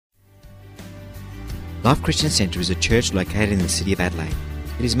Life Christian Centre is a church located in the city of Adelaide.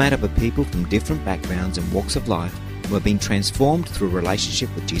 It is made up of people from different backgrounds and walks of life who have been transformed through a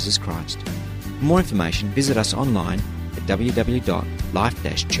relationship with Jesus Christ. For more information, visit us online at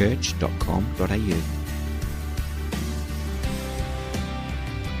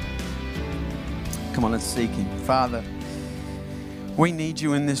www.life-church.com.au. Come on, let's seek Him. Father, we need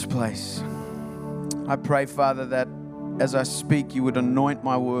You in this place. I pray, Father, that as I speak, You would anoint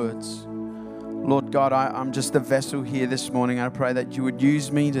my words. Lord God, I'm just a vessel here this morning. I pray that You would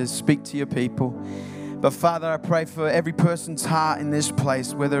use me to speak to Your people. But Father, I pray for every person's heart in this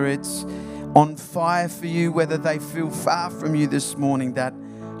place, whether it's on fire for You, whether they feel far from You this morning, that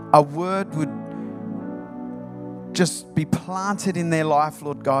a word would just be planted in their life,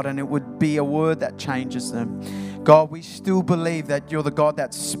 Lord God, and it would be a word that changes them. God, we still believe that You're the God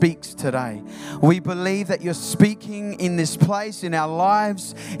that speaks today. We believe that You're speaking in this place, in our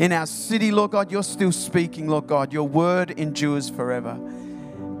lives, in our city, Lord God. You're still speaking, Lord God. Your word endures forever.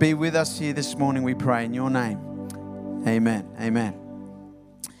 Be with us here this morning, we pray, in Your name. Amen. Amen.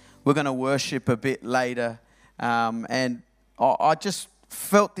 We're going to worship a bit later, and I just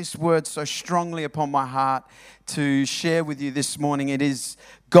felt this word so strongly upon my heart to share with you this morning. It is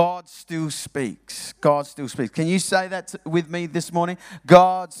God still speaks. God still speaks. Can you say that with me this morning?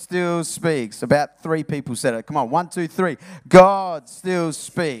 God still speaks. About 3 people said it. Come on, 1, 2, 3. God still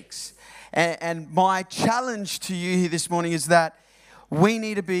speaks. And my challenge to you here this morning is that we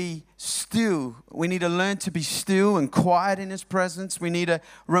need to be still. We need to learn to be still and quiet in His presence. We need to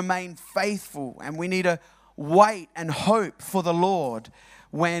remain faithful, and we need to wait and hope for the Lord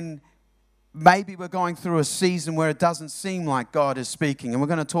when maybe we're going through a season where it doesn't seem like God is speaking. And we're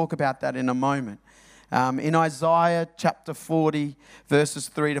going to talk about that in a moment. In Isaiah chapter 40, verses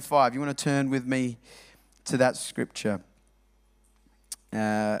 3 to 5. You want to turn with me to that scripture.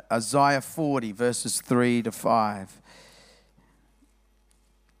 Isaiah 40, verses 3 to 5.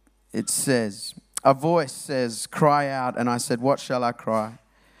 It says, a voice says, cry out. And I said, what shall I cry?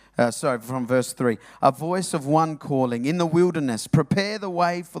 From verse 3. A voice of one calling, in the wilderness, prepare the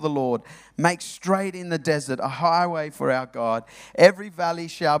way for the Lord. Make straight in the desert a highway for our God. Every valley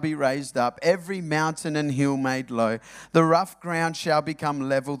shall be raised up, every mountain and hill made low. The rough ground shall become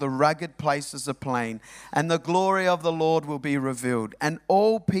level, the rugged places a plain. And the glory of the Lord will be revealed, and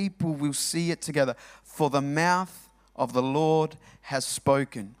all people will see it together. For the mouth of the Lord has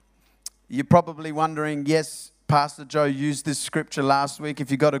spoken. You're probably wondering, yes, Pastor Joe used this scripture last week.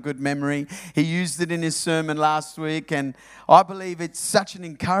 If you got a good memory, he used it in his sermon last week. And I believe it's such an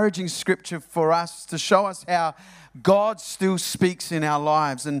encouraging scripture for us to show us how God still speaks in our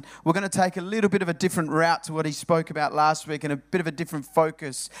lives. And we're going to take a little bit of a different route to what he spoke about last week, and a bit of a different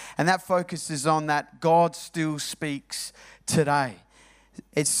focus. And that focus is on that God still speaks today.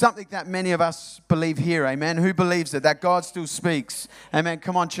 It's something that many of us believe here, amen. Who believes it? That God still speaks, amen.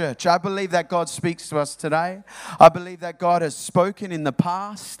 Come on, church. I believe that God speaks to us today. I believe that God has spoken in the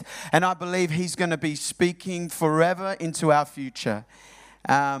past, and I believe He's going to be speaking forever into our future.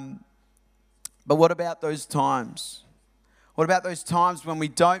 But what about those times? What about those times when we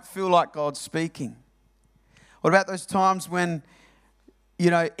don't feel like God's speaking? What about those times when,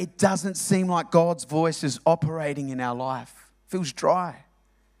 it doesn't seem like God's voice is operating in our life? Feels dry.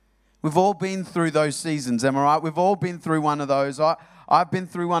 We've all been through those seasons, am I right? We've all been through one of those. I've been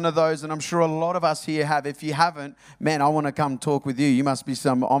through one of those, and I'm sure a lot of us here have. If you haven't, man, I want to come talk with you. You must be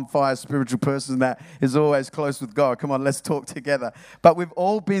some on-fire spiritual person that is always close with God. Come on, let's talk together. But we've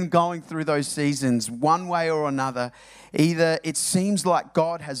all been going through those seasons one way or another. Either it seems like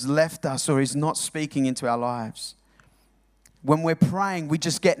God has left us or He's not speaking into our lives. When we're praying, we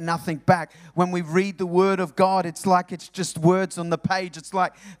just get nothing back. When we read the Word of God, it's like it's just words on the page. It's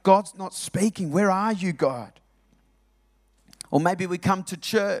like God's not speaking. Where are You, God? Or maybe we come to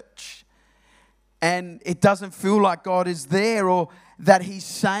church and it doesn't feel like God is there or that He's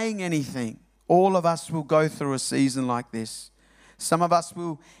saying anything. All of us will go through a season like this. Some of us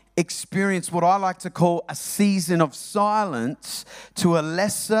will experience what I like to call a season of silence to a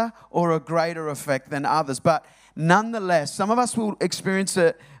lesser or a greater effect than others. But nonetheless, some of us will experience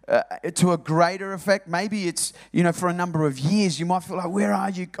it to a greater effect. Maybe it's, for a number of years, you might feel like, where are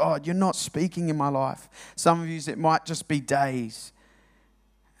You, God? You're not speaking in my life. Some of you, it might just be days.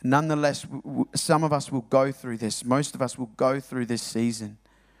 Nonetheless, some of us will go through this. Most of us will go through this season.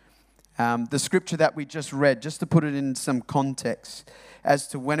 The scripture that we just read, just to put it in some context as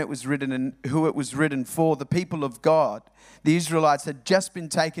to when it was written and who it was written for, the people of God, the Israelites had just been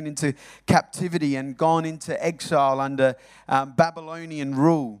taken into captivity and gone into exile under Babylonian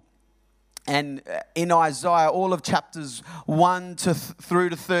rule. And in Isaiah, all of chapters 1 through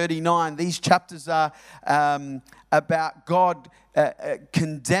to 39, these chapters are about God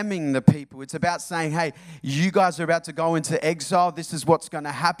condemning the people. It's about saying, hey, you guys are about to go into exile. This is what's going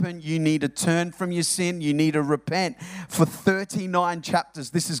to happen. You need to turn from your sin. You need to repent. For 39 chapters,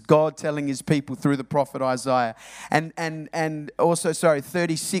 this is God telling his people through the prophet Isaiah. And also,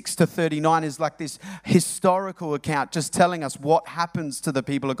 36 to 39 is like this historical account, just telling us what happens to the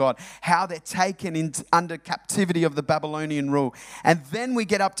people of God, how they're taken under captivity of the Babylonian rule. And then we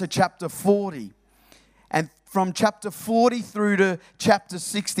get up to chapter 40. And from chapter 40 through to chapter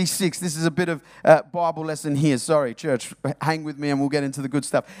 66, this is a bit of Bible lesson here. Sorry, church, hang with me and we'll get into the good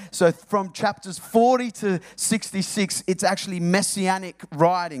stuff. So from chapters 40 to 66, it's actually messianic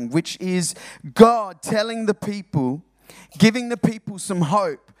writing, which is God telling the people, giving the people some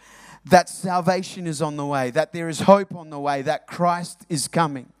hope that salvation is on the way, that there is hope on the way, that Christ is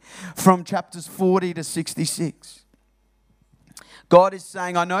coming. From chapters 40 to 66. God is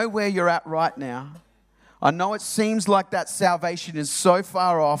saying, I know where you're at right now. I know it seems like that salvation is so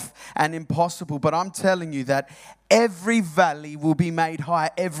far off and impossible, but I'm telling you that every valley will be made high.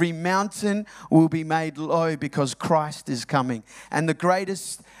 Every mountain will be made low because Christ is coming. And the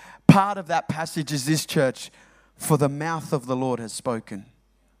greatest part of that passage is this, church, for the mouth of the Lord has spoken.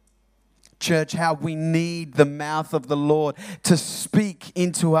 Church, how we need the mouth of the Lord to speak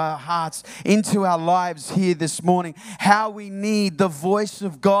into our hearts, into our lives here this morning. How we need the voice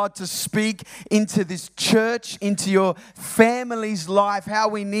of God to speak into this church, into your family's life. How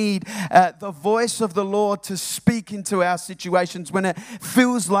we need the voice of the Lord to speak into our situations. When it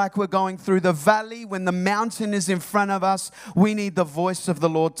feels like we're going through the valley, when the mountain is in front of us, we need the voice of the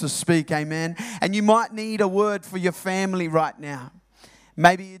Lord to speak. Amen. And you might need a word for your family right now.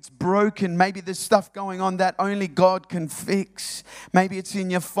 Maybe it's broken. Maybe there's stuff going on that only God can fix. Maybe it's in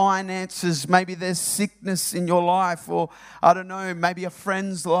your finances. Maybe there's sickness in your life, or I don't know, maybe a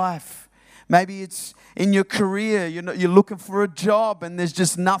friend's life. Maybe it's in your career. You're looking for a job and there's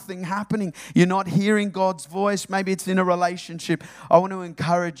just nothing happening. You're not hearing God's voice. Maybe it's in a relationship. I want to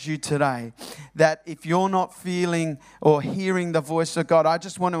encourage you today that if you're not feeling or hearing the voice of God, I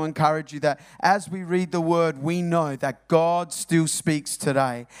just want to encourage you that as we read the word, we know that God still speaks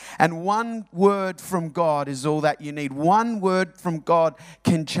today. And one word from God is all that you need. One word from God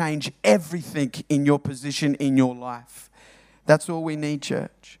can change everything in your position in your life. That's all we need,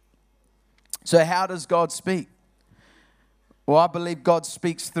 church. So how does God speak? Well, I believe God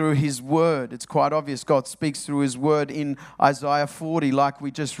speaks through his word. It's quite obvious God speaks through his word in Isaiah 40, like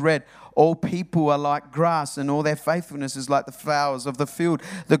we just read. All people are like grass, and all their faithfulness is like the flowers of the field.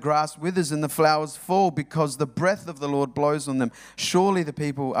 The grass withers and the flowers fall because the breath of the Lord blows on them. Surely the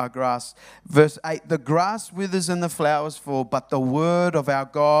people are grass. Verse 8, the grass withers and the flowers fall, but the word of our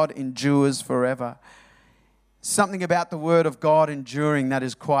God endures forever. Something about the word of God enduring that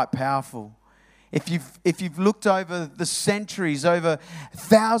is quite powerful. If you've looked over the centuries, over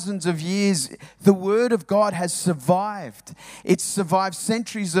thousands of years, the Word of God has survived. It's survived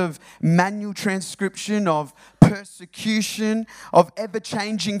centuries of manual transcription, of persecution, of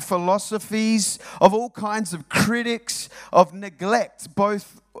ever-changing philosophies, of all kinds of critics, of neglect,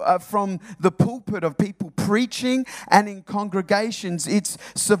 both from the pulpit of people preaching and in congregations. It's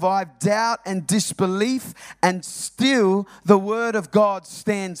survived doubt and disbelief, and still the word of God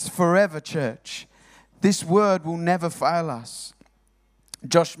stands forever, church. This word will never fail us.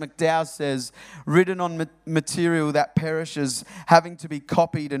 Josh McDowell says, written on material that perishes, having to be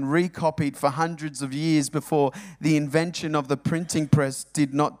copied and recopied for hundreds of years before the invention of the printing press,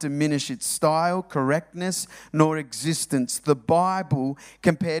 did not diminish its style, correctness, nor existence. The Bible,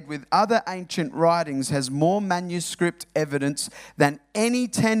 compared with other ancient writings, has more manuscript evidence than any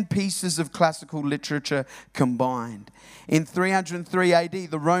 10 pieces of classical literature combined. In 303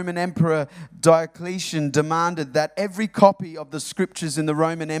 AD, the Roman Emperor Diocletian demanded that every copy of the scriptures in the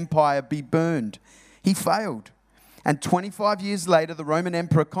Roman Empire be burned. He failed. And 25 years later, the Roman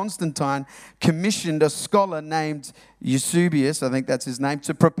Emperor Constantine commissioned a scholar named Eusebius, I think that's his name,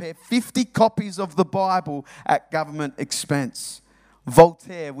 to prepare 50 copies of the Bible at government expense.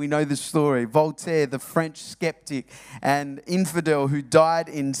 Voltaire, we know this story. Voltaire, the French skeptic and infidel who died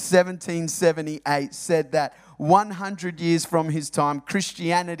in 1778, said that 100 years from his time,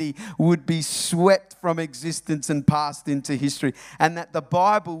 Christianity would be swept from existence and passed into history, and that the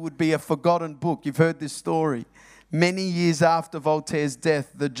Bible would be a forgotten book. You've heard this story. Many years after Voltaire's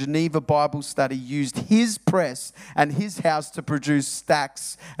death, the Geneva Bible Study used his press and his house to produce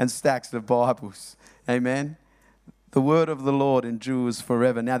stacks and stacks of Bibles. Amen. The word of the Lord endures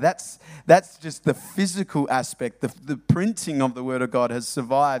forever. Now that's just the physical aspect. The printing of the word of God has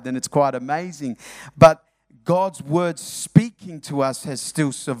survived, and it's quite amazing. But God's word speaking to us has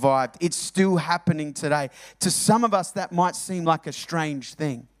still survived. It's still happening today. To some of us, that might seem like a strange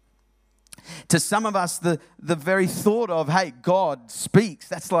thing. To some of us, the very thought of, hey, God speaks,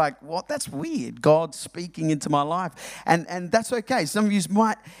 that's like, what? That's weird. God speaking into my life. And that's okay. Some of you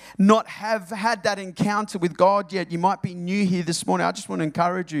might not have had that encounter with God yet. You might be new here this morning. I just want to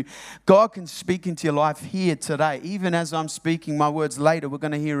encourage you. God can speak into your life here today. Even as I'm speaking my words later, we're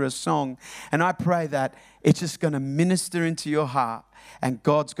going to hear a song. And I pray that it's just going to minister into your heart. And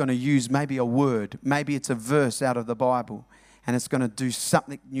God's going to use maybe a word. Maybe it's a verse out of the Bible. And it's going to do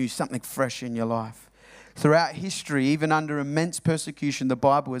something new, something fresh in your life. Throughout history, even under immense persecution, the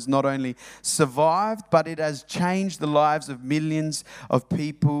Bible has not only survived, but it has changed the lives of millions of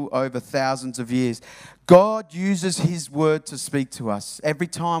people over thousands of years. God uses His word to speak to us. Every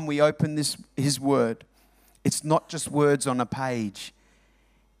time we open His word, it's not just words on a page.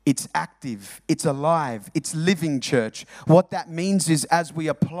 It's active, it's alive, it's living, church. What that means is as we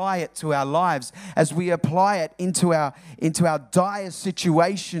apply it to our lives, as we apply it into our dire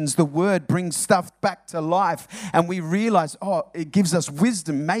situations, the word brings stuff back to life. And we realize, it gives us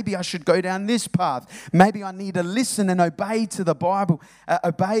wisdom. Maybe I should go down this path. Maybe I need to listen and obey to the Bible,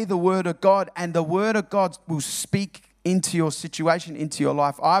 obey the word of God. And the word of God will speak into your situation, into your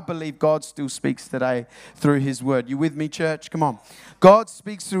life. I believe God still speaks today through His word. You with me, church? Come on. God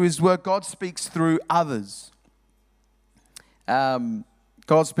speaks through His word. God speaks through others.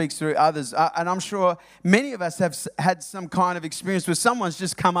 God speaks through others. And I'm sure many of us have had some kind of experience where someone's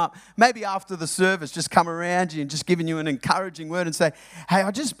just come up, maybe after the service, just come around you and just given you an encouraging word and say, hey, I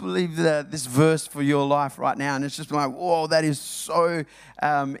just believe this verse for your life right now. And it's just like, whoa, that is so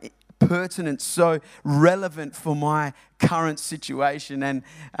pertinent, so relevant for my current situation. And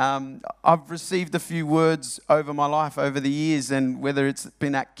I've received a few words over my life over the years, and whether it's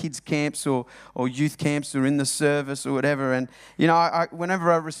been at kids camps or youth camps or in the service or whatever. And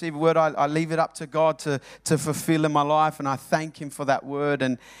whenever I receive a word, I leave it up to God to fulfill in my life, and I thank Him for that word.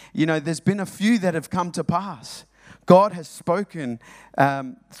 And there's been a few that have come to pass. God has spoken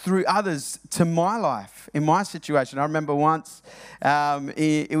through others to my life, in my situation. I remember once,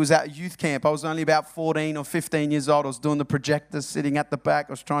 it was at youth camp. I was only about 14 or 15 years old. I was doing the projector, sitting at the back.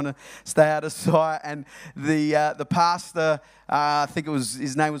 I was trying to stay out of sight. And the pastor, I think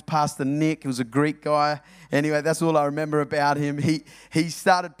his name was Pastor Nick. He was a Greek guy. Anyway, that's all I remember about him. He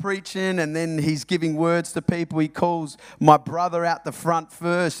started preaching, and then he's giving words to people. He calls my brother out the front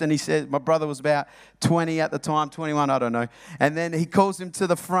first, and he said, my brother was about 20 at the time, 21, I don't know. And then he calls him to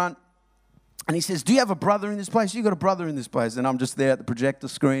the front, and he says, do you have a brother in this place? You got a brother in this place? And I'm just there at the projector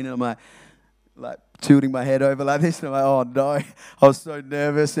screen, and I'm like tilting my head over like this, and I'm like, oh no, I was so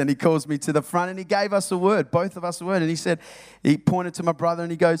nervous. And he calls me to the front, and he gave us a word, both of us a word. And he said, he pointed to my brother,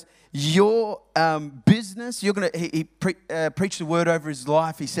 and he goes, your business, you're going to, he preached the word over his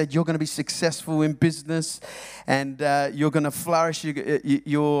life. He said, you're going to be successful in business, and you're going to flourish.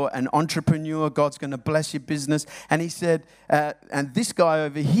 You're an entrepreneur. God's going to bless your business. And he said, and this guy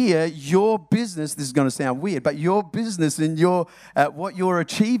over here, your business, this is going to sound weird, but your business and what you're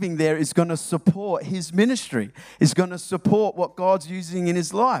achieving there is going to support his ministry. Is going to support what God's using in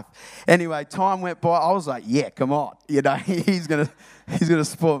his life. Anyway, time went by. I was like, yeah, come on. He's going to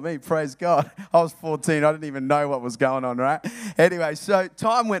support me. Praise God. I was 14. I didn't even know what was going on, right? Anyway, so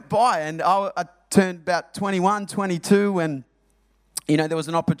time went by, and I turned about 21, 22, and, there was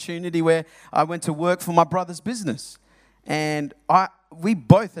an opportunity where I went to work for my brother's business. And we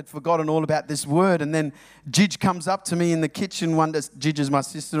both had forgotten all about this word. And then Gij comes up to me in the kitchen one day. Gij is my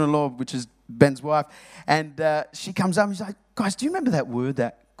sister-in-law, which is Ben's wife. And she comes up and she's like, guys, do you remember that word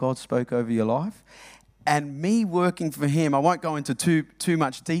that God spoke over your life? And me working for him, I won't go into too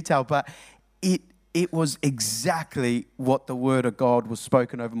much detail, but it was exactly what the word of God was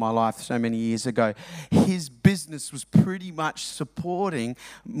spoken over my life so many years ago. His business was pretty much supporting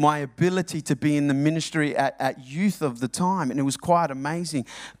my ability to be in the ministry at youth of the time, and it was quite amazing.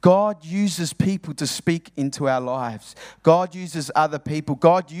 God uses people to speak into our lives. God uses other people.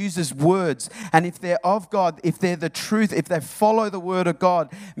 God uses words, and if they're of God, if they're the truth, if they follow the word of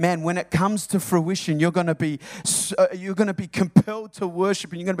God, man, when it comes to fruition, you're going to be compelled to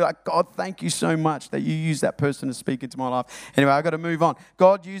worship, and you're going to be like, God, thank you so much that you use that person to speak into my life. Anyway, I've got to move on.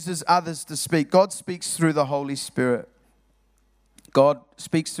 God uses others to speak. God speaks through the Holy Spirit. God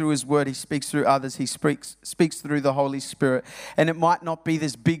speaks through His word. He speaks through others. He speaks through the Holy Spirit. And it might not be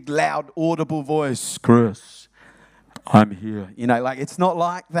this big, loud, audible voice, Chris. I'm here. Like it's not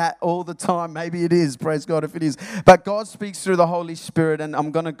like that all the time. Maybe it is, praise God if it is. But God speaks through the Holy Spirit, and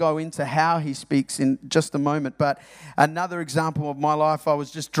I'm going to go into how he speaks in just a moment. But another example of my life, I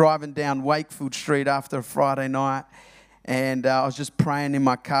was just driving down Wakefield Street after a Friday night, and I was just praying in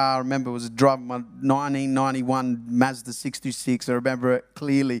my car. I remember I was driving my 1991 Mazda 626. I remember it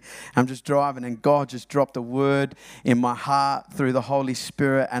clearly. I'm just driving, and God just dropped a word in my heart through the Holy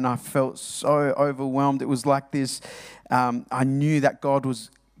Spirit, and I felt so overwhelmed. It was like this. I knew that God was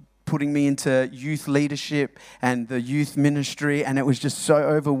putting me into youth leadership and the youth ministry, and it was just so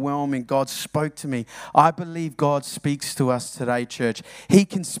overwhelming. God spoke to me. I believe God speaks to us today, church. He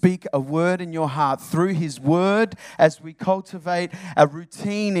can speak a word in your heart through his word as we cultivate a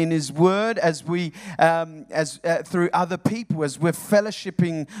routine in his word, as we through other people, as we're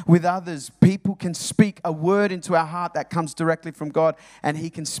fellowshipping with others. People can speak a word into our heart that comes directly from God, and he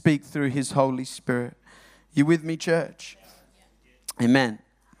can speak through his Holy Spirit. You with me, church? Amen.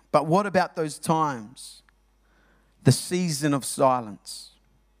 But what about those times? The season of silence.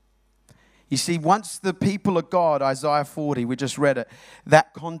 You see, once the people of God, Isaiah 40, we just read it,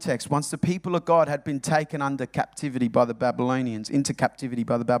 that context, once the people of God had been taken into captivity by the Babylonians,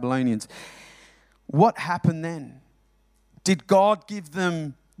 what happened then? Did God give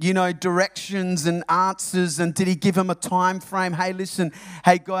them, directions and answers, and did he give them a time frame? Hey, listen,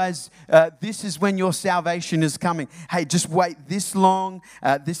 hey guys, this is when your salvation is coming. Hey, just wait this long.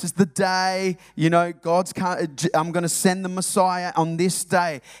 This is the day. I'm going to send the Messiah on this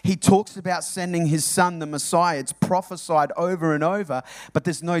day. He talks about sending his son, the Messiah. It's prophesied over and over, but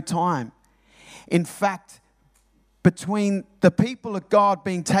there's no time. In fact, between the people of God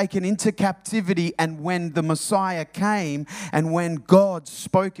being taken into captivity and when the Messiah came and when God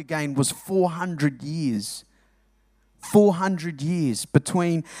spoke again was 400 years. 400 years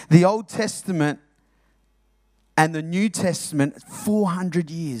between the Old Testament and the New Testament, 400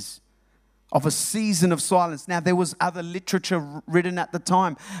 years of a season of silence. Now, there was other literature written at the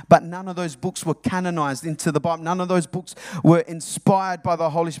time, but none of those books were canonized into the Bible. None of those books were inspired by the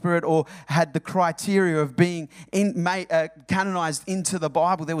Holy Spirit or had the criteria of being canonized into the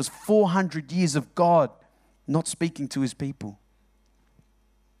Bible. There was 400 years of God not speaking to his people.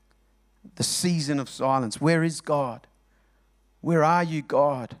 The season of silence. Where is God? Where are you,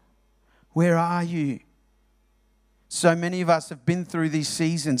 God? Where are you? So many of us have been through these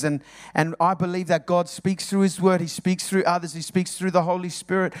seasons, and I believe that God speaks through his word. He speaks through others. He speaks through the Holy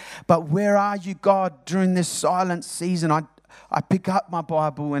Spirit. But where are you, God, during this silent season? I pick up my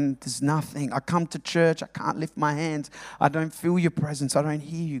Bible and there's nothing. I come to church. I can't lift my hands. I don't feel your presence. I don't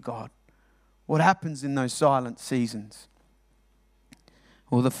hear you, God. What happens in those silent seasons?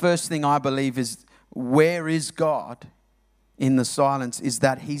 Well, the first thing I believe is where is God in the silence is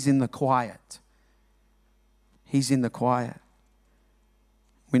that he's in the quiet. He's in the quiet.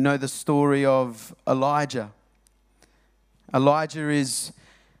 We know the story of Elijah. Elijah is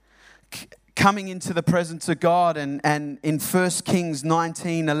coming into the presence of God, and in 1 Kings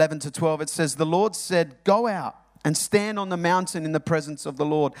 19, 11 to 12, it says, the Lord said, go out and stand on the mountain in the presence of the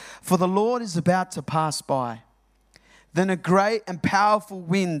Lord, for the Lord is about to pass by. Then a great and powerful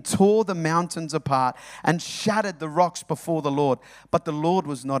wind tore the mountains apart and shattered the rocks before the Lord, but the Lord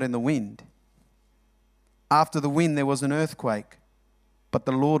was not in the wind. After the wind, there was an earthquake, but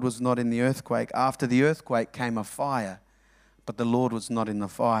the Lord was not in the earthquake. After the earthquake came a fire, but the Lord was not in the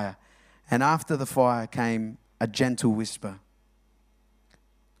fire. And after the fire came a gentle whisper.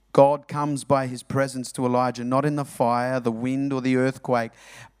 God comes by his presence to Elijah, not in the fire, the wind, or the earthquake,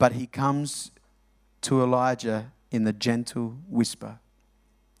 but he comes to Elijah in the gentle whisper.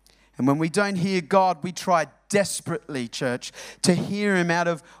 And when we don't hear God, we try desperately, church, to hear him out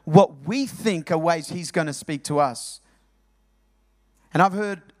of what we think are ways he's going to speak to us. And I've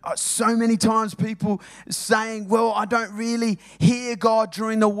heard so many times people saying, well, I don't really hear God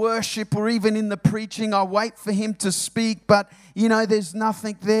during the worship or even in the preaching. I wait for him to speak, but, there's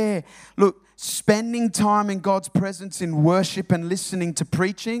nothing there. Look, spending time in God's presence in worship and listening to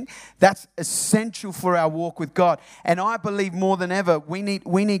preaching, that's essential for our walk with God. And I believe more than ever, we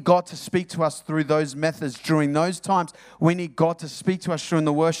need God to speak to us through those methods during those times. We need God to speak to us during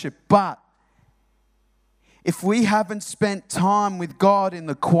the worship. But if we haven't spent time with God in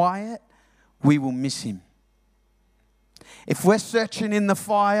the quiet, we will miss him. If we're searching in the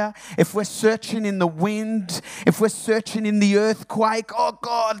fire, if we're searching in the wind, if we're searching in the earthquake, oh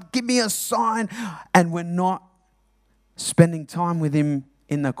God, give me a sign, and we're not spending time with him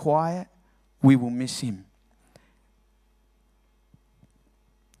in the quiet, we will miss him.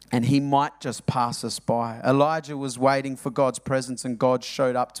 and he might just pass us by. Elijah was waiting for God's presence, and God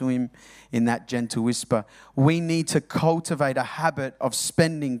showed up to him in that gentle whisper. We need to cultivate a habit of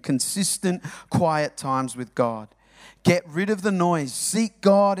spending consistent, quiet times with God. Get rid of the noise. Seek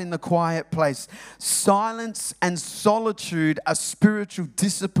God in the quiet place. Silence and solitude are spiritual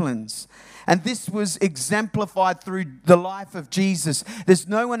disciplines. And this was exemplified through the life of Jesus. There's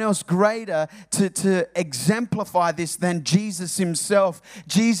no one else greater to exemplify this than Jesus himself.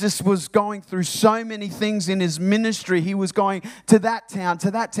 Jesus was going through so many things in his ministry. He was going to that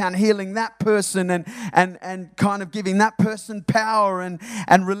town, healing that person and kind of giving that person power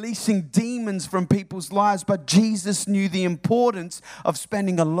and releasing demons from people's lives. But Jesus knew the importance of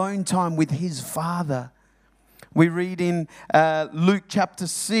spending alone time with his Father. We read in Luke chapter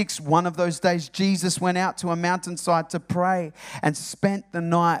 6, one of those days Jesus went out to a mountainside to pray and spent the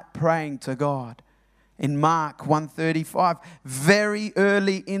night praying to God. In Mark 1:35, very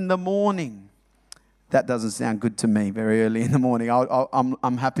early in the morning. That doesn't sound good to me, very early in the morning.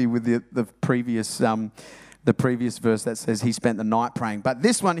 I'm happy with the previous verse that says he spent the night praying. But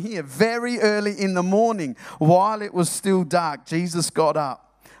this one here, very early in the morning, while it was still dark, Jesus got up,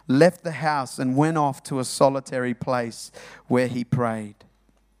 left the house, and went off to a solitary place where he prayed.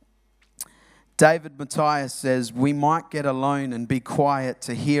 David Matthias says, we might get alone and be quiet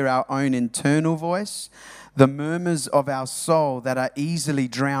to hear our own internal voice, the murmurs of our soul that are easily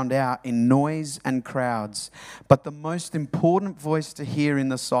drowned out in noise and crowds. But the most important voice to hear in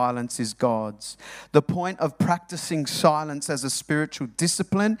the silence is God's. The point of practicing silence as a spiritual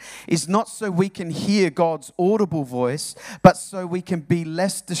discipline is not so we can hear God's audible voice, but so we can be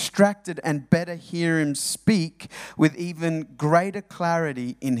less distracted and better hear him speak with even greater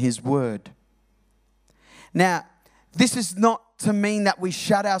clarity in his word. Now, this is not to mean that we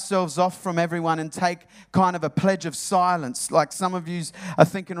shut ourselves off from everyone and take kind of a pledge of silence. Like some of you are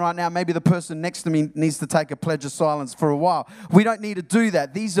thinking right now, maybe the person next to me needs to take a pledge of silence for a while. We don't need to do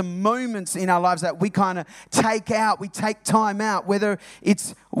that. These are moments in our lives that we kind of take out. We take time out, whether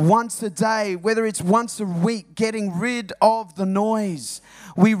it's once a day, whether it's once a week, getting rid of the noise.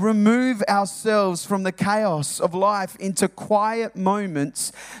 We remove ourselves from the chaos of life into quiet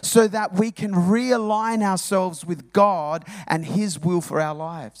moments so that we can realign ourselves with God and his will for our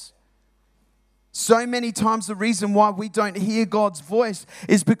lives. So many times the reason why we don't hear God's voice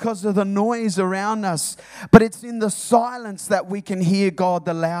is because of the noise around us. But it's in the silence that we can hear God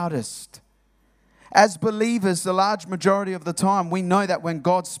the loudest. As believers, the large majority of the time, we know that when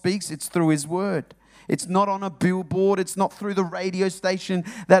God speaks, it's through his word. It's not on a billboard. It's not through the radio station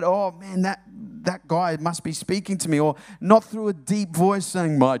that, oh man, that guy must be speaking to me. Or not through a deep voice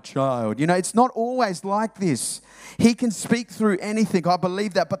saying, my child. You know, it's not always like this. He can speak through anything. I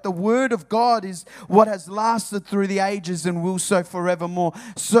believe that. But the word of God is what has lasted through the ages and will so forevermore,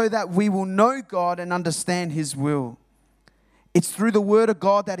 so that we will know God and understand his will. It's through the word of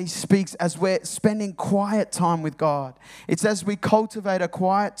God that he speaks as we're spending quiet time with God. It's as we cultivate a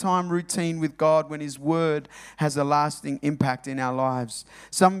quiet time routine with God when his word has a lasting impact in our lives.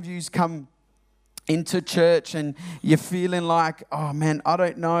 Some of you come into church and you're feeling like, oh man, I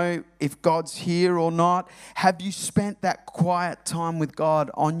don't know if God's here or not. Have you spent that quiet time with God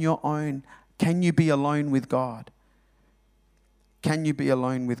on your own? Can you be alone with God? Can you be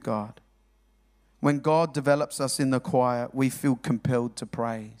alone with God? When God develops us in the quiet, we feel compelled to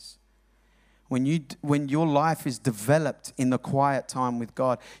praise. When your life is developed in the quiet time with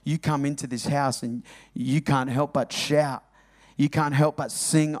God, you come into this house and you can't help but shout. You can't help but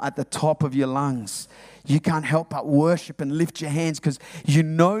sing at the top of your lungs. You can't help but worship and lift your hands because you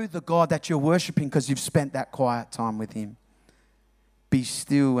know the God that you're worshiping because you've spent that quiet time with him. Be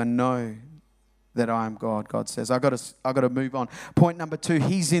still and know that I am God, God says. I got to move on. Point number 2,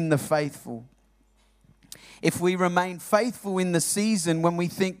 he's in the faithful. If we remain faithful in the season when we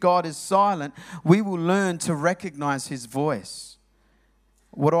think God is silent, we will learn to recognize his voice.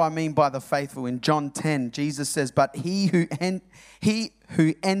 What do I mean by the faithful? In John 10, Jesus says, but he who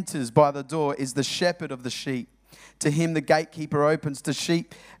enters by the door is the shepherd of the sheep. To him the gatekeeper opens. The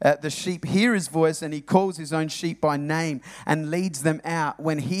sheep hear his voice, and he calls his own sheep by name and leads them out.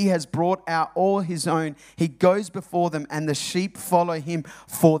 When he has brought out all his own, he goes before them, and the sheep follow him,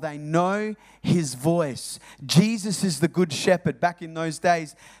 for they know his voice. Jesus is the good shepherd. Back in those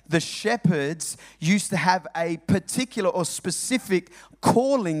days, the shepherds used to have a particular or specific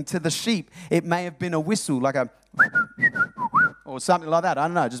calling to the sheep. It may have been a whistle, like a or something like that. I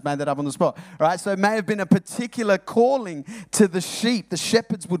don't know, just made that up on the spot. All right, so it may have been a particular calling to the sheep. The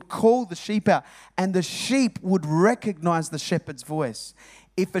shepherds would call the sheep out, and the sheep would recognize the shepherd's voice.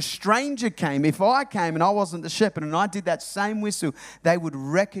 If a stranger came, if I came and I wasn't the shepherd and I did that same whistle, they would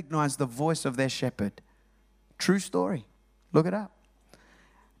recognize the voice of their shepherd. True story. Look it up.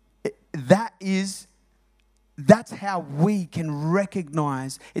 That's how we can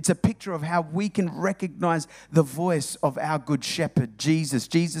recognize. It's a picture of how we can recognize the voice of our good shepherd, Jesus.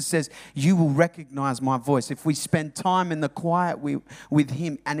 Jesus says, you will recognize my voice. If we spend time in the quiet with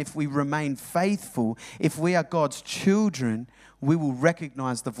him, and if we remain faithful, if we are God's children, we will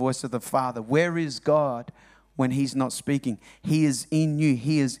recognize the voice of the Father. Where is God when he's not speaking? He is in you.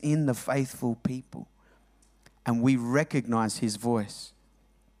 He is in the faithful people. And we recognize his voice.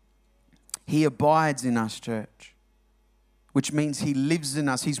 He abides in us, church, which means he lives in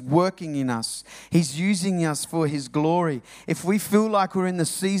us. He's working in us. He's using us for his glory. If we feel like we're in the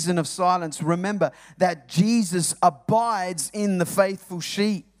season of silence, remember that Jesus abides in the faithful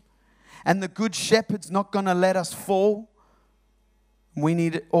sheep. And the good shepherd's not going to let us fall.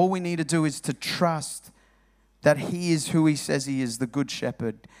 All we need to do is to trust that he is who he says he is, the good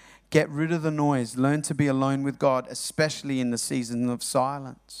shepherd. Get rid of the noise. Learn to be alone with God, especially in the season of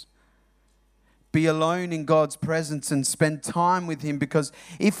silence. Be alone in God's presence and spend time with him, because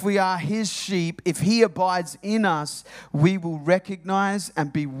if we are his sheep, if he abides in us, we will recognize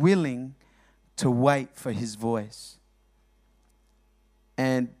and be willing to wait for his voice.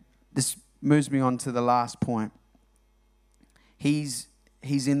 And this moves me on to the last point. He's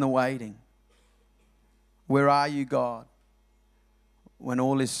in the waiting. Where are you, God? When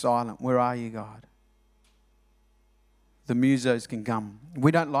all is silent, where are you, God? The musos can come.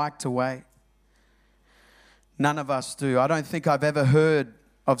 We don't like to wait. None of us do. I don't think I've ever heard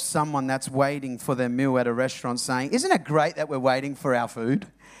of someone that's waiting for their meal at a restaurant saying, isn't it great that we're waiting for our food?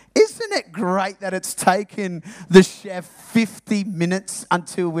 Isn't it great that it's taken the chef 50 minutes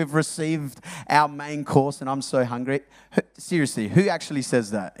until we've received our main course and I'm so hungry? Seriously, who actually says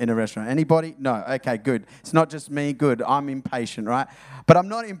that in a restaurant? Anybody? No. Okay, good. It's not just me. Good. I'm impatient, right? But I'm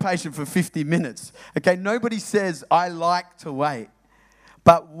not impatient for 50 minutes. Okay, nobody says I like to wait.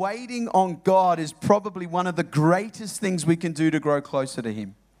 But waiting on God is probably one of the greatest things we can do to grow closer to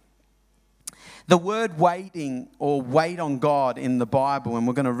him. The word waiting or wait on God in the Bible, and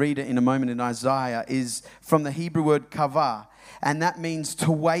we're going to read it in a moment in Isaiah, is from the Hebrew word kavah. And that means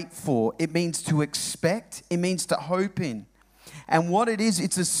to wait for. It means to expect. It means to hope in. And what it is,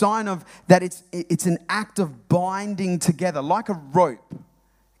 it's a sign of that it's an act of binding together, like a rope.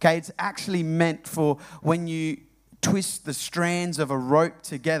 Okay, it's actually meant for when you twist the strands of a rope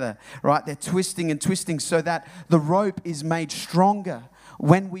together, right? They're twisting and twisting so that the rope is made stronger.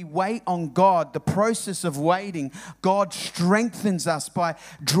 When we wait on God, the process of waiting, God strengthens us by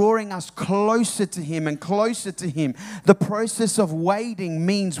drawing us closer to him and closer to him. The process of waiting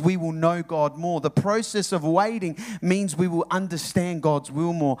means we will know God more. The process of waiting means we will understand God's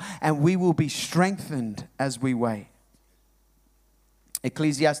will more, and we will be strengthened as we wait.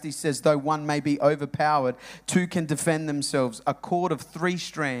 Ecclesiastes says, though one may be overpowered, two can defend themselves. A cord of 3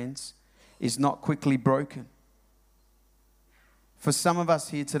 strands is not quickly broken. For some of us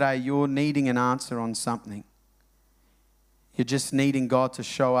here today, you're needing an answer on something. You're just needing God to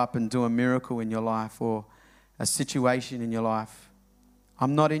show up and do a miracle in your life or a situation in your life.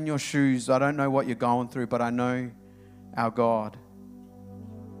 I'm not in your shoes. I don't know what you're going through, but I know our God.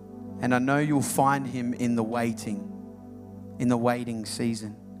 And I know you'll find him in the waiting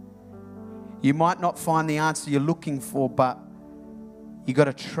season. You might not find the answer you're looking for, but you got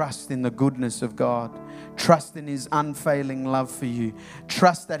to trust in the goodness of God. Trust in his unfailing love for you.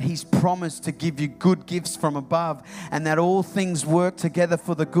 Trust that he's promised to give you good gifts from above and that all things work together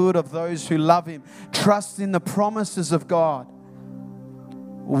for the good of those who love him. Trust in the promises of God.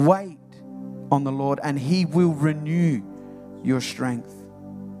 Wait on the Lord and he will renew your strength.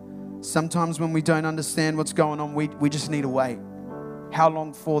 Sometimes when we don't understand what's going on, we just need to wait. How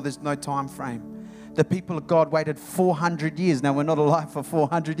long for? There's no time frame. The people of God waited 400 years. Now, we're not alive for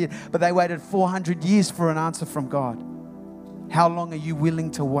 400 years, but they waited 400 years for an answer from God. How long are you willing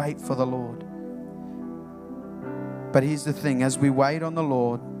to wait for the Lord? But here's the thing. As we wait on the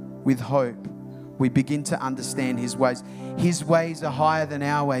Lord with hope, we begin to understand his ways. His ways are higher than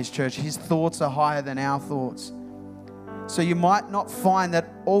our ways, church. His thoughts are higher than our thoughts. So you might not find that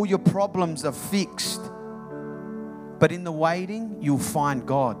all your problems are fixed, but in the waiting, you'll find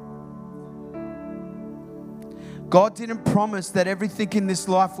God. God didn't promise that everything in this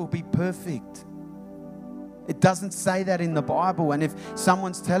life will be perfect. It doesn't say that in the Bible. And if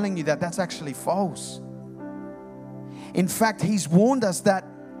someone's telling you that, that's actually false. In fact, He's warned us that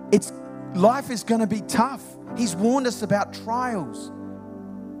life is going to be tough. He's warned us about trials.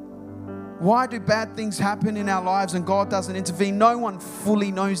 Why do bad things happen in our lives and God doesn't intervene? No one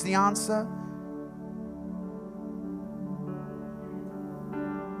fully knows the answer.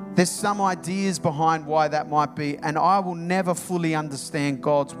 There's some ideas behind why that might be, and I will never fully understand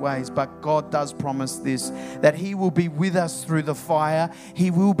God's ways, but God does promise this, that He will be with us through the fire.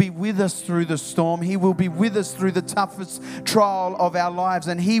 He will be with us through the storm. He will be with us through the toughest trial of our lives,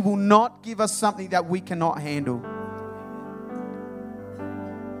 and He will not give us something that we cannot handle.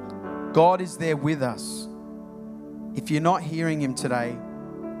 God is there with us. If you're not hearing Him today,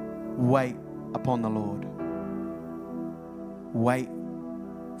 wait upon the Lord. Wait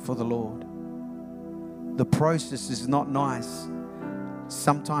for the Lord. The process is not nice.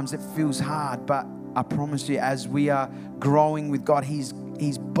 Sometimes it feels hard, but I promise you, as we are growing with God, He's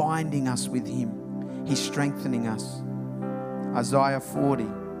binding us with Him. He's strengthening us. Isaiah 40.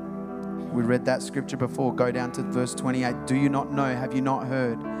 We read that scripture before. Go down to verse 28. Do you not know? Have you not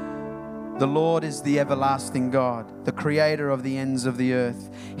heard? The Lord is the everlasting God, the creator of the ends of the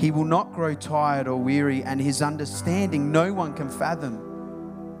earth. He will not grow tired or weary, and His understanding no one can fathom.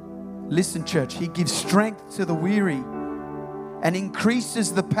 Listen, church, He gives strength to the weary and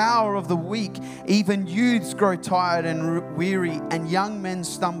increases the power of the weak. Even youths grow tired and weary, and young men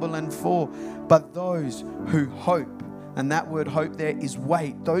stumble and fall. But those who hope, and that word hope there is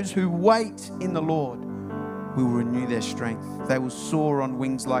wait, those who wait in the Lord will renew their strength. They will soar on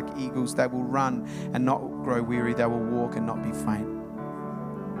wings like eagles. They will run and not grow weary. They will walk and not be faint.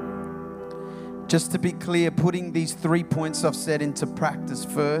 Just to be clear, putting these 3 points I've said into practice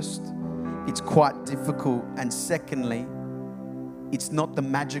first, it's quite difficult. And secondly, it's not the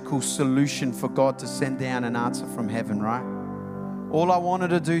magical solution for God to send down an answer from heaven, right? All I wanted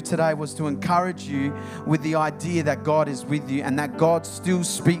to do today was to encourage you with the idea that God is with you and that God still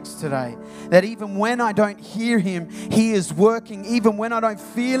speaks today. That even when I don't hear Him, He is working. Even when I don't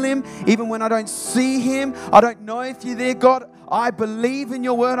feel Him, even when I don't see Him, I don't know if you're there, God, I believe in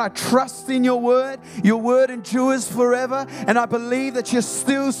your word. I trust in your word. Your word endures forever. And I believe that you're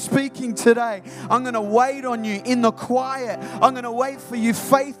still speaking today. I'm going to wait on you in the quiet. I'm going to wait for you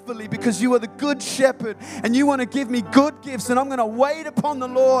faithfully because you are the good shepherd and you want to give me good gifts. And I'm going to wait upon the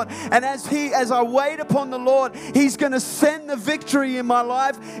Lord. And as I wait upon the Lord, He's going to send the victory in my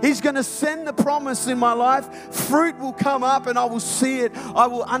life. He's going to send the promise in my life. Fruit will come up and I will see it. I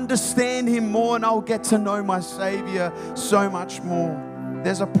will understand Him more and I will get to know my Savior so much more.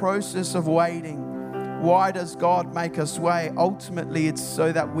 There's a process of waiting. Why does God make us wait? Ultimately, it's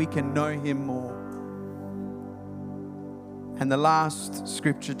so that we can know Him more. And the last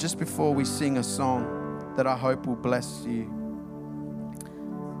scripture, just before we sing a song that I hope will bless you,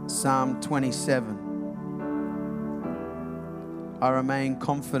 Psalm 27. I remain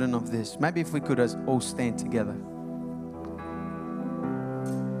confident of this. Maybe if we could all stand together.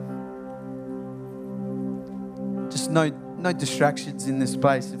 Just no distractions in this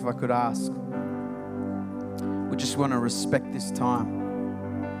place, if I could ask. We just want to respect this time.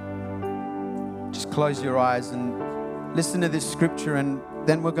 Just close your eyes and listen to this scripture, and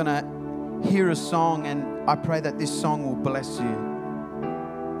then we're going to hear a song, and I pray that this song will bless you.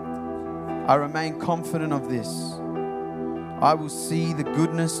 I remain confident of this. I will see the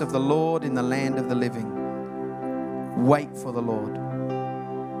goodness of the Lord in the land of the living. Wait for the Lord.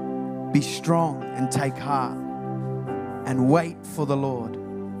 Be strong and take heart. And wait for the Lord.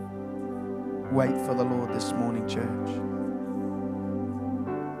 Wait for the Lord this morning, church.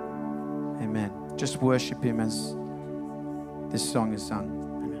 Amen. Just worship Him as this song is sung.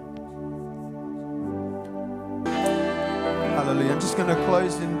 Amen. Hallelujah. I'm just going to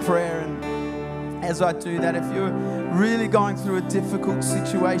close in prayer, and as I do that, if you're really going through a difficult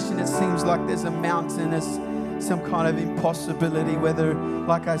situation, it seems like there's a mountain, there's some kind of impossibility, whether,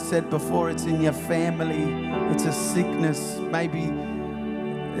 like I said before, it's in your family, it's a sickness, maybe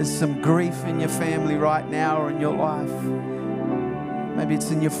there's some grief in your family right now or in your life. Maybe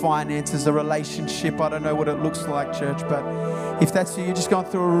it's in your finances, a relationship. I don't know what it looks like, church, but if that's you, you're just going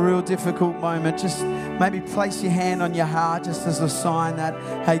through a real difficult moment, just maybe place your hand on your heart just as a sign that,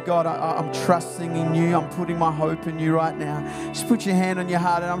 hey, God, I'm trusting in you. I'm putting my hope in you right now. Just put your hand on your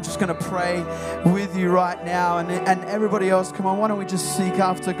heart, and I'm just going to pray with you right now. And everybody else, come on, why don't we just seek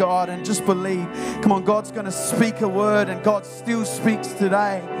after God and just believe. Come on, God's going to speak a word, and God still speaks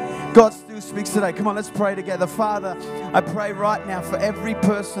today. God still speaks today. Come on, let's pray together. Father, I pray right now for every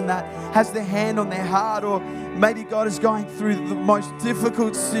person that has their hand on their heart, or maybe God is going through the most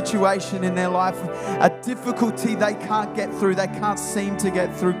difficult situation in their life, a difficulty they can't get through, they can't seem to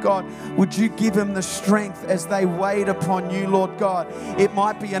get through. God, would you give them the strength as they wait upon you, Lord God? It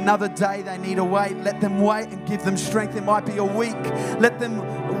might be another day they need to wait. Let them wait and give them strength. It might be a week. Let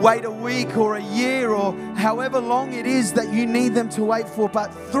them wait a week or a year or however long it is that you need them to wait for.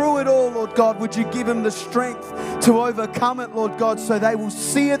 But through it all, Lord God, would you give them the strength to overcome it, Lord God, so they will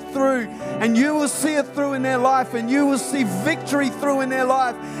see it through, and you will see it through in their life, and you will see victory through in their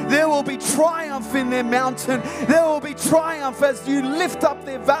life. There will be triumph in their mountain. There will be triumph as you lift up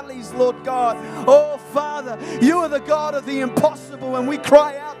their valleys, Lord God. Oh, Father, you are the God of the impossible, and we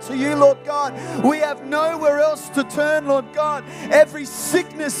cry out to you, Lord God. We have nowhere else to turn, Lord God. Every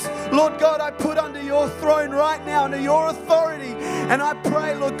sickness, Lord God, I put under your throne right now, under your authority, and I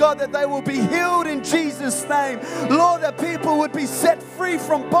pray, Lord God, that they will be healed in Jesus' name. Lord, that people would be set free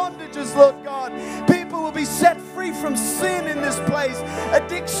from bondages, Lord God. People will be set free from sin in this place.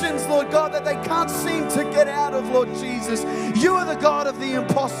 Addictions, Lord God, that they can't seem to get out of, Lord Jesus. You are the God of the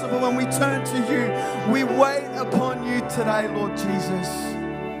impossible, and we turn to you. We wait upon you today, Lord Jesus.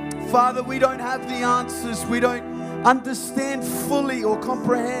 Father, we don't have the answers. We don't understand fully or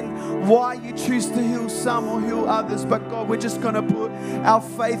comprehend why you choose to heal some or heal others. But God, we're just going to put our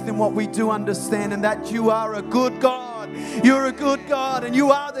faith in what we do understand, and that you are a good God. You're a good God, and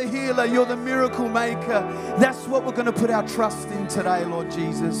you are the healer. You're the miracle maker. That's what we're going to put our trust in today, Lord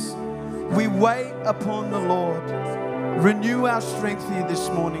Jesus. We wait upon the Lord. Renew our strength here this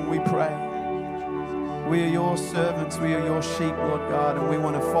morning, we pray. We are your servants. We are your sheep, Lord God, and we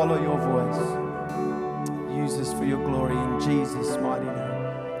want to follow your voice. Use us for your glory in Jesus' mighty name.